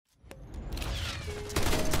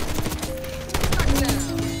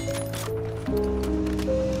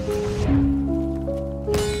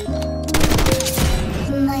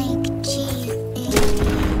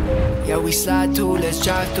let's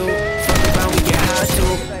drive through. Fuck around, we get high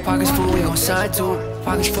too. Pockets full, we gon' sign too.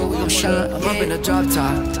 Pockets full, we gon' shine. I'm up in the drop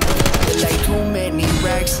top. Like too many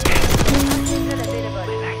racks.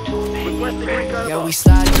 Yeah, we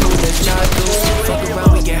slide through, let's drive through. Fuck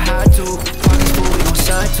around, we get high too. Pockets full, we gon'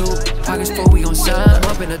 sign too. Pockets full, we gon' sign. I'm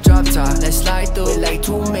up in the drop top. Let's slide through. Like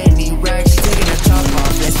too many racks. Taking the top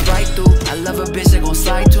off, let's ride through. I love a bitch that gon'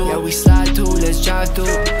 slide too. Yeah, we slide through, let's drive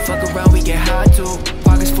through. Fuck around, we get high too.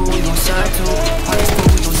 Pockets full, we gon' sign too. Pockets full,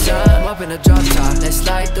 we gon' sign. I'm up in the drop top. Let's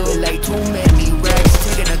slide through. Like too many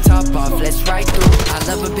racks. Taking the top off, let's ride through. I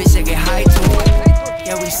love a bitch that get high too.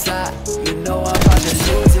 Yeah, we slide. You know I'm about to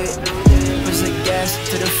lose it. Push the gas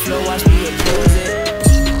to the floor, watch me abuse it.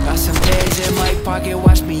 Got some bands in my pocket,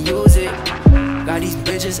 watch me use it. Got these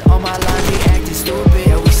bitches on my line, they acting stupid.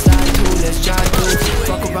 Yeah, we slide too, let's drive through.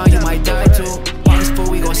 Fuck around, you might die too. Pockets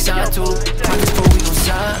full, we gon' sign too. Pockets full, we gon'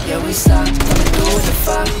 sign. Yeah, we slide, coming through with the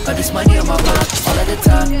fire. All this money on my mind, all of the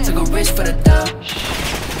time. Took a risk for the dime.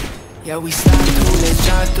 Yeah, we slide through, let's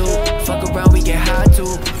drive through. Fuck around, we get high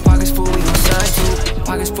too. Pockets full, we gon' sign too.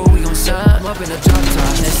 Pockets full, we gon' sign. I'm up in the drop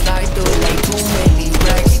top, let's slide through. Like too many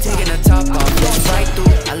racks, taking the top off, let's ride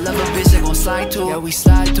through. I love a bitch that gon' slide too. Yeah, we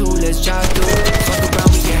slide through, let's drive through. Fuck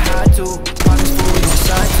around, we get high too. Pockets full, we gon'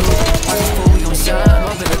 sign too. Pockets full, we gon' sign. I'm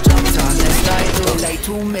up in the drop top, let's slide through. Like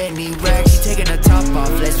too many racks, taking the top off,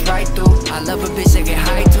 let's ride through. I love a bitch that get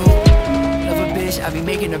high too. I be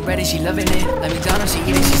making her bread and she loving it. Like McDonald's, she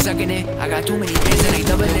eating, she sucking it. I got too many things and they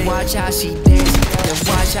doubling it. Watch how she dance, then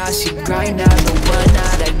watch how she grind now. The one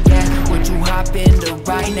out again, would you hop in the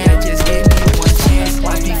ride now? Just give me one chance,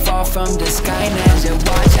 watch me fall from the sky now. Then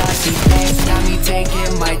watch how she dance, got me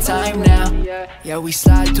taking my time now. Yeah, we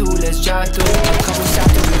slide through, let's drive through. A couple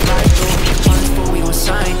shots that we ride through. Pockets full, we gon'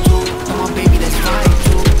 sign through. Come on baby, let's ride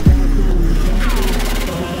through.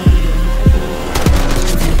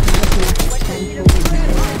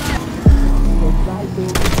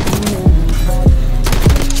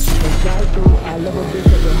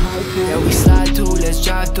 Yeah, we slide too, let's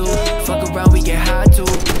drive through. Fuck around, we get high too.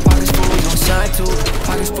 Pockets full, we gon' sign too.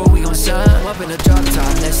 Pockets full, we gon' sign. I'm up in the drop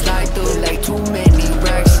top, let's slide through. Like too many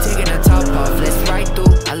racks, taking the top off, let's ride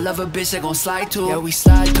through. I love a bitch that gon' slide too. Yeah, we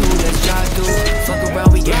slide through, let's drive through. Fuck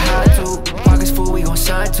around, we get high too. Pockets full, we gon'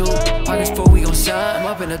 sign too. Pockets full, we gon' sign. I'm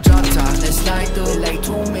up in the drop top, let's slide through. Like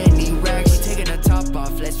too many racks, taking the top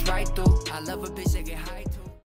off, let's ride through. I love a bitch that get high.